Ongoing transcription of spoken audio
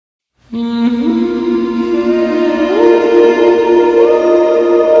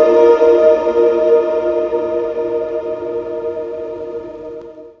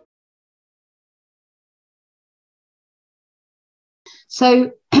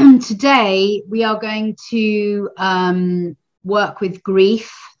So today we are going to work with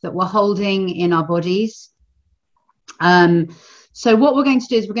grief that we're holding in our bodies. So what we're going to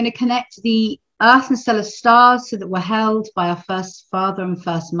do is we're going to connect the earth and stellar stars so that we're held by our first father and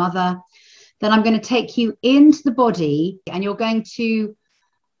first mother. Then I'm going to take you into the body, and you're going to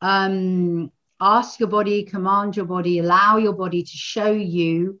ask your body, command your body, allow your body to show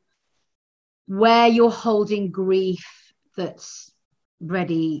you where you're holding grief that's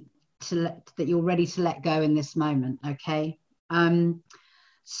ready to you're ready to let go in this moment. Okay. And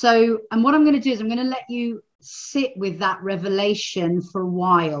what I'm going to do is I'm going to let you sit with that revelation for a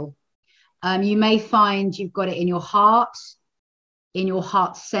while. You may find you've got it in your heart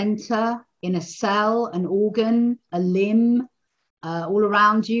center, in a cell, an organ, a limb, all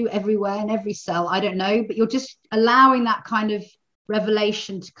around you, everywhere, in every cell. I don't know, but you're just allowing that kind of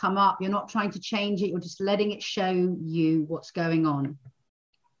revelation to come up. You're not trying to change it. You're just letting it show you what's going on.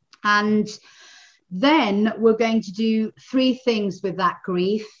 And then we're going to do three things with that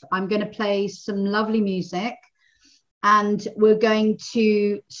grief. I'm going to play some lovely music, and we're going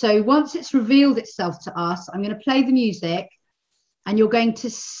to, so once it's revealed itself to us, I'm going to play the music, and you're going to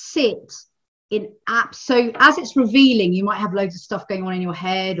sit in so as it's revealing, you might have loads of stuff going on in your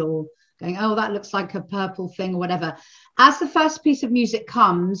head, or going, oh, that looks like a purple thing, or whatever. As the first piece of music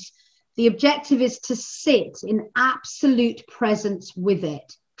comes, the objective is to sit in absolute presence with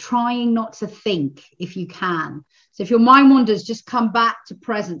it, trying not to think if you can. So if your mind wanders, just come back to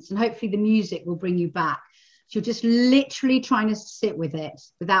presence, and hopefully the music will bring you back. So you're just literally trying to sit with it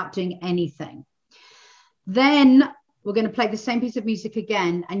without doing anything. Then we're going to play the same piece of music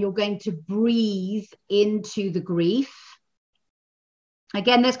again, and you're going to breathe into the grief.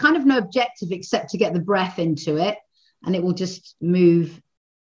 Again, there's kind of no objective except to get the breath into it, and it will just move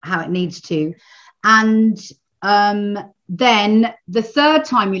how it needs to. And then the third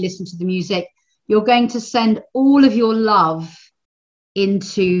time you listen to the music, you're going to send all of your love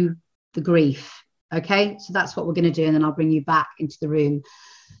into the grief. Okay, so that's what we're going to do, and then I'll bring you back into the room.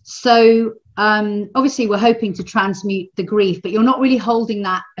 So obviously we're hoping to transmute the grief, but you're not really holding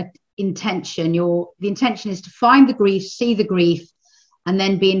that intention. The intention is to find the grief, see the grief, and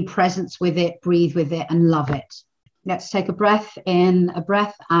then be in presence with it, breathe with it, and love it. Let's take a breath in, a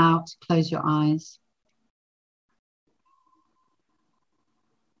breath out. Close your eyes.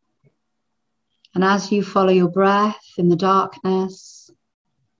 And as you follow your breath in the darkness,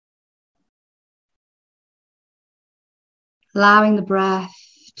 allowing the breath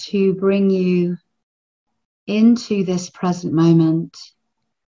to bring you into this present moment,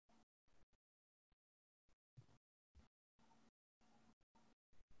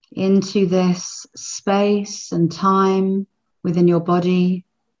 into this space and time within your body,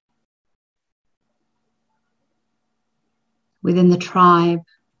 within the tribe.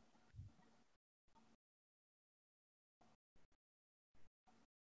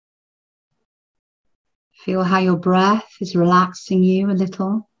 Feel how your breath is relaxing you a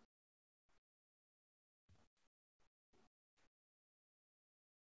little.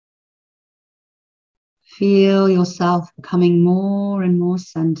 Feel yourself becoming more and more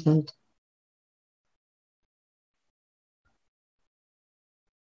centered.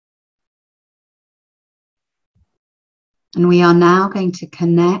 And we are now going to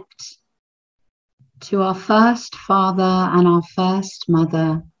connect to our first father and our first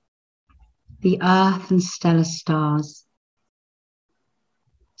mother, the earth and stellar stars.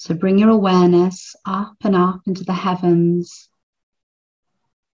 So bring your awareness up and up into the heavens,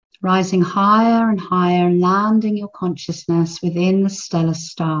 rising higher and higher, and landing your consciousness within the stellar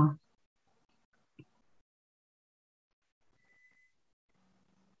star.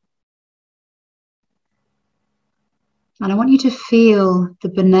 And I want you to feel the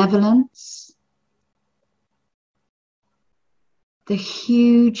benevolence, the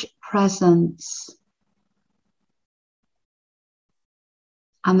huge presence,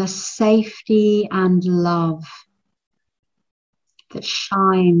 and the safety and love that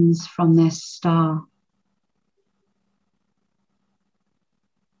shines from this star,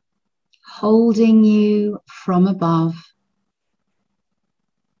 holding you from above.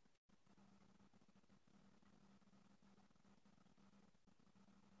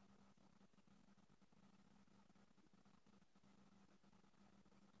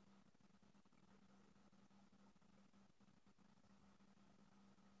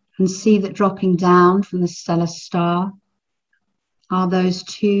 And see that dropping down from the stellar star are those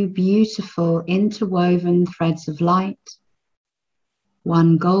two beautiful interwoven threads of light,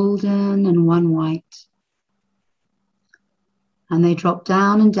 one golden and one white. And they drop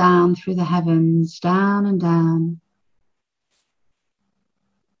down and down through the heavens, down and down,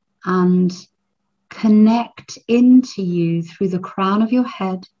 and connect into you through the crown of your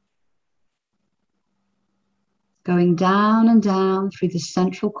head, going down and down through the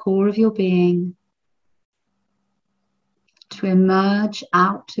central core of your being to emerge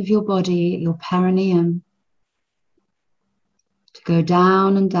out of your body at your perineum, to go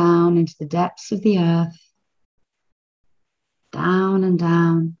down and down into the depths of the earth, down and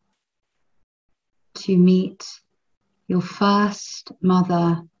down to meet your first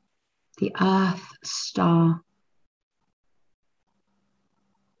mother, the Earth Star.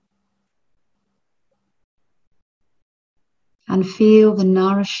 And feel the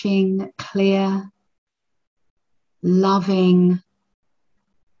nourishing, clear, loving,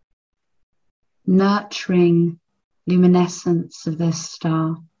 nurturing luminescence of this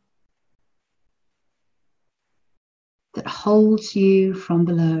star that holds you from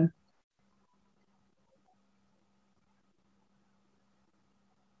below.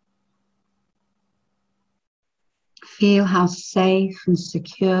 Feel how safe and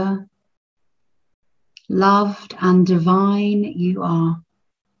secure, loved and divine you are.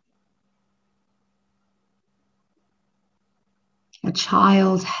 A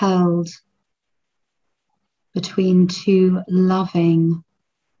child held between two loving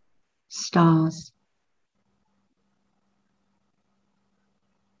stars.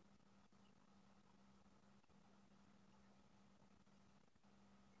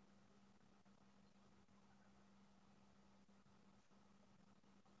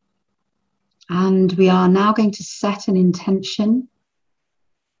 And we are now going to set an intention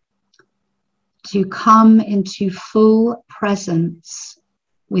to come into full presence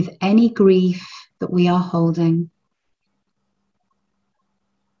with any grief that we are holding.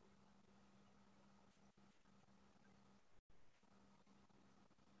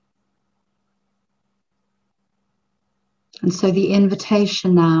 And so the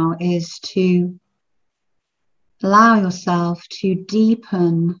invitation now is to allow yourself to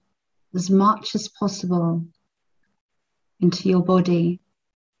deepen as much as possible into your body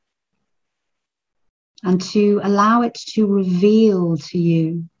and to allow it to reveal to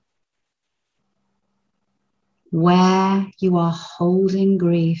you where you are holding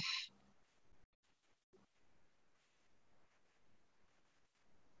grief.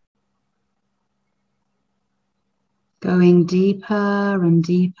 Going deeper and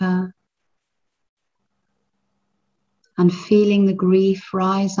deeper and feeling the grief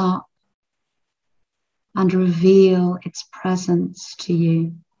rise up and reveal its presence to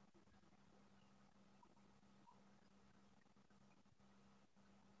you.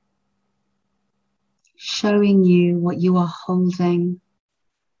 Showing you what you are holding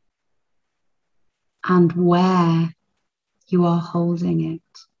and where you are holding it.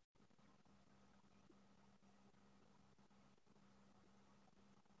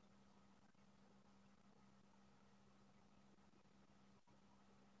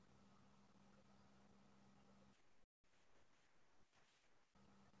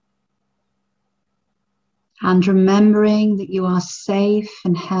 And remembering that you are safe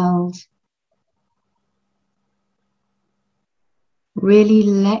and held, really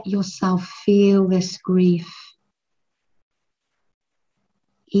let yourself feel this grief,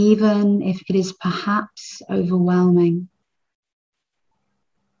 even if it is perhaps overwhelming.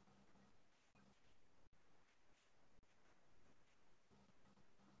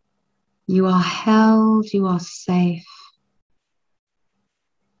 You are held, you are safe.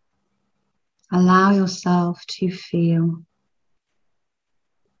 Allow yourself to feel.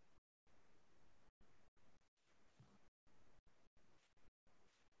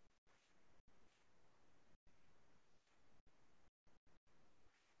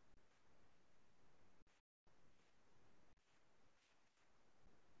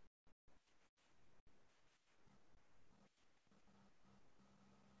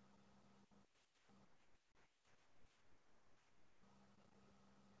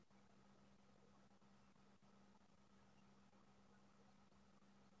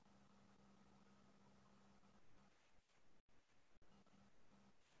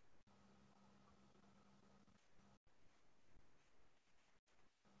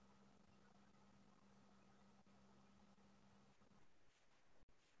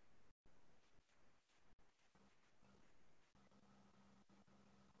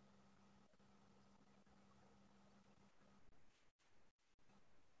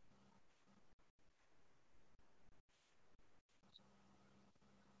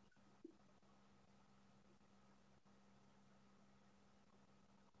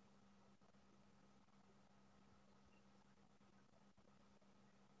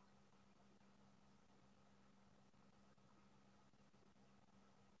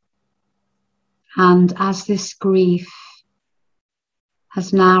 And as this grief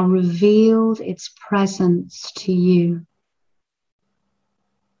has now revealed its presence to you,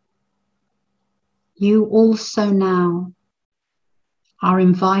 you also now are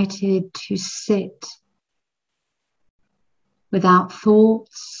invited to sit without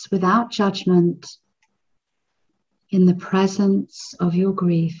thoughts, without judgment, in the presence of your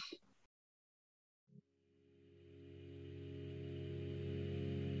grief.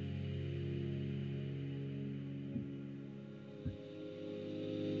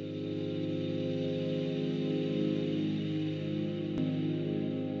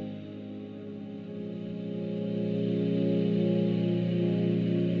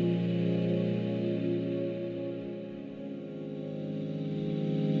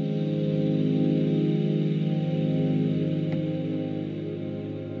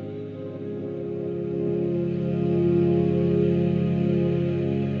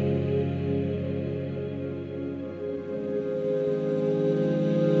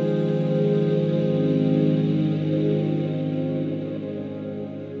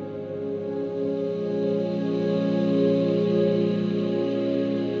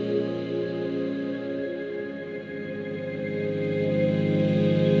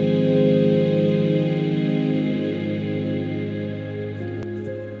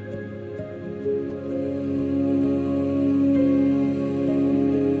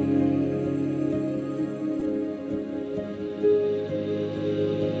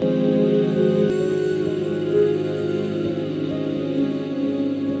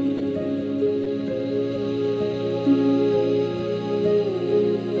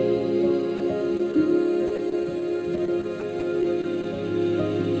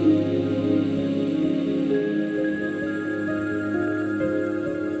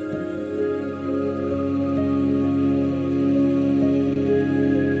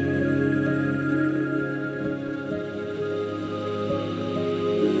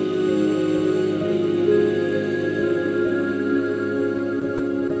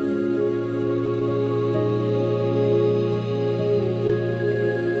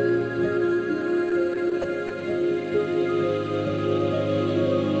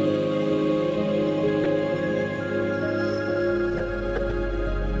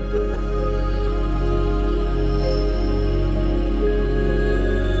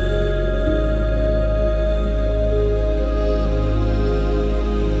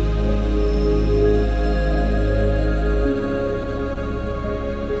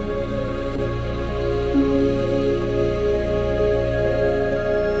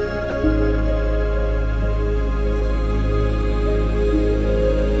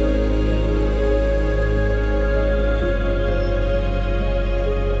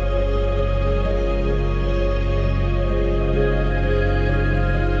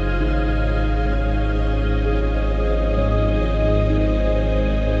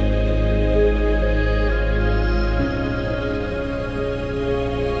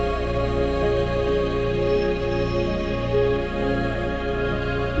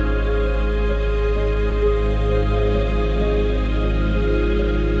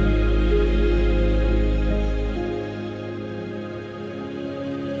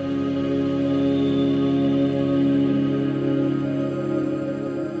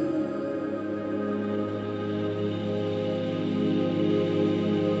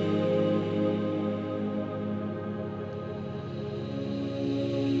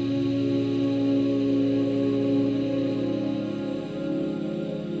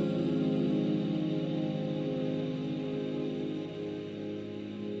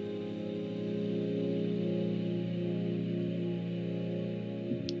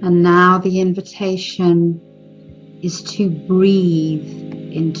 And now the invitation is to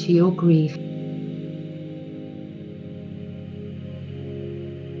breathe into your grief.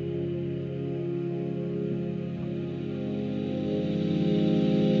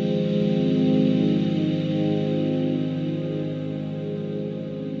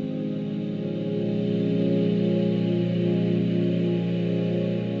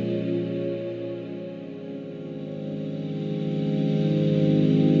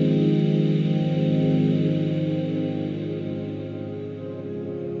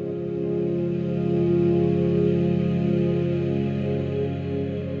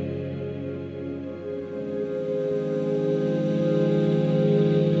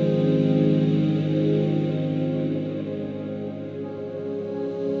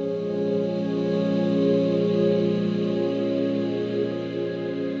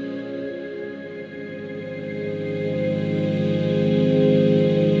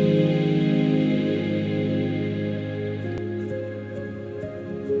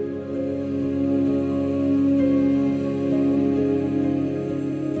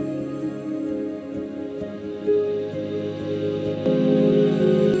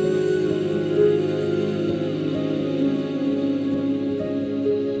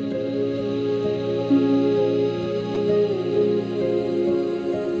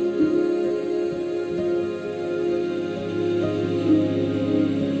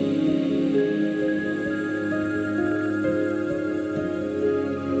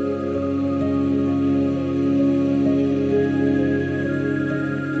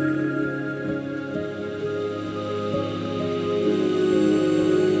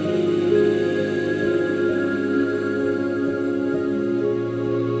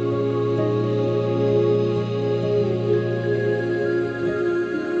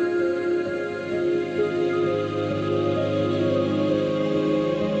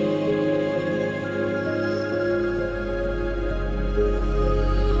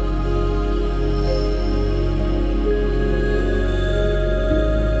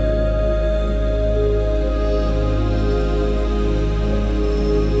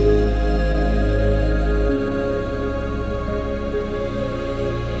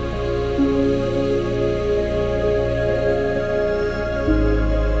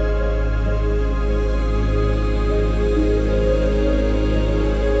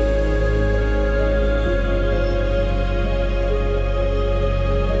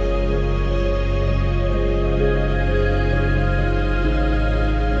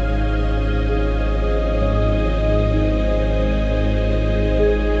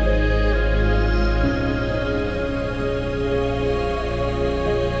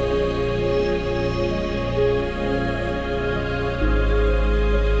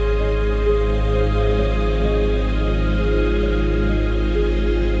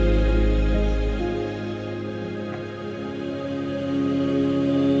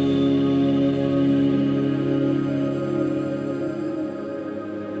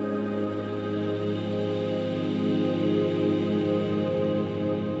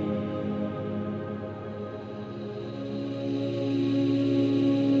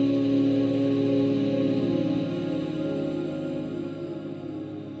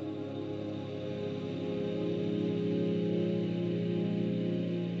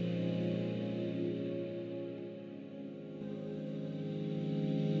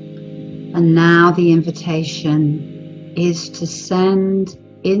 And now the invitation is to send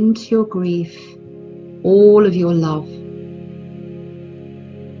into your grief all of your love.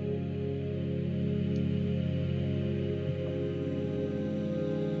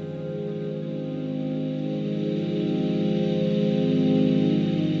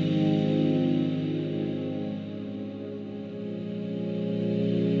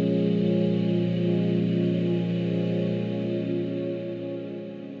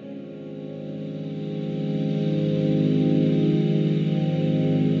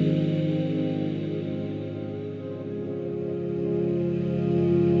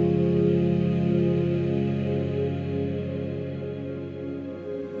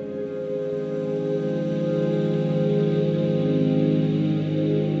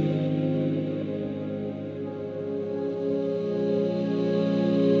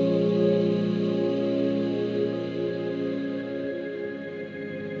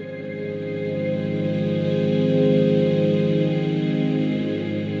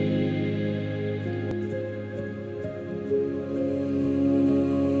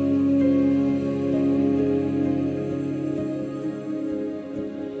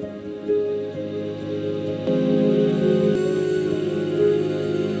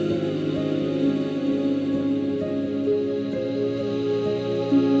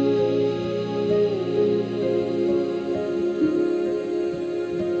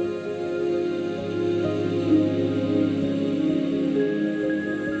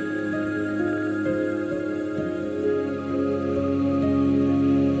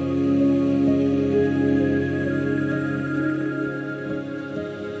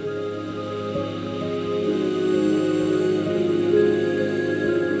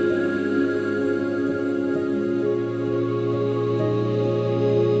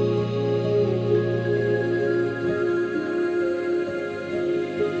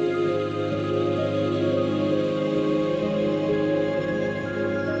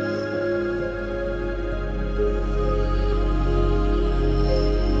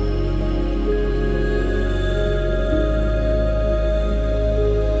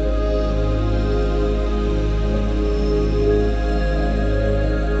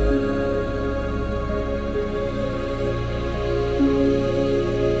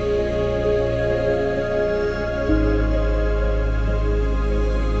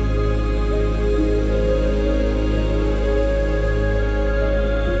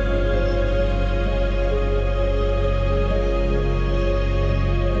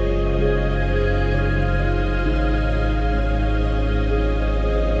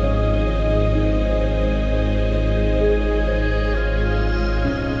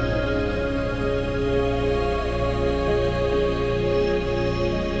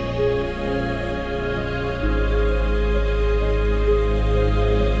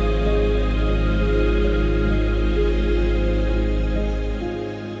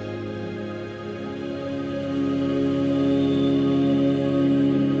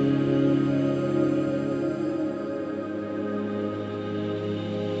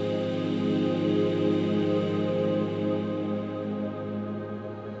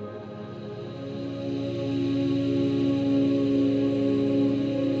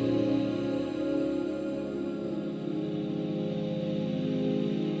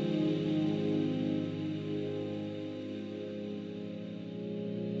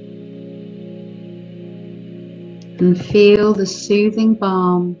 And feel the soothing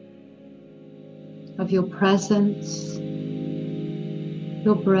balm of your presence,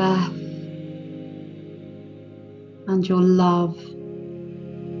 your breath, and your love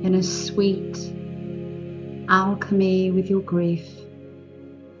in a sweet alchemy with your grief.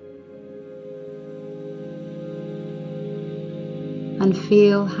 And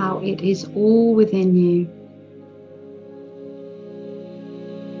feel how it is all within you.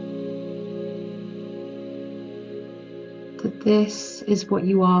 That this is what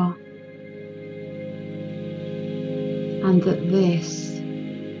you are, and that this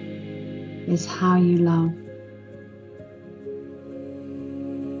is how you love.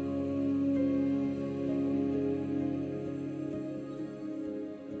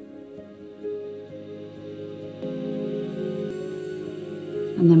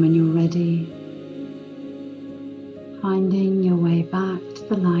 And then when you're ready, finding your way back to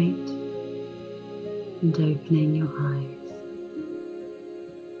the light and opening your eyes.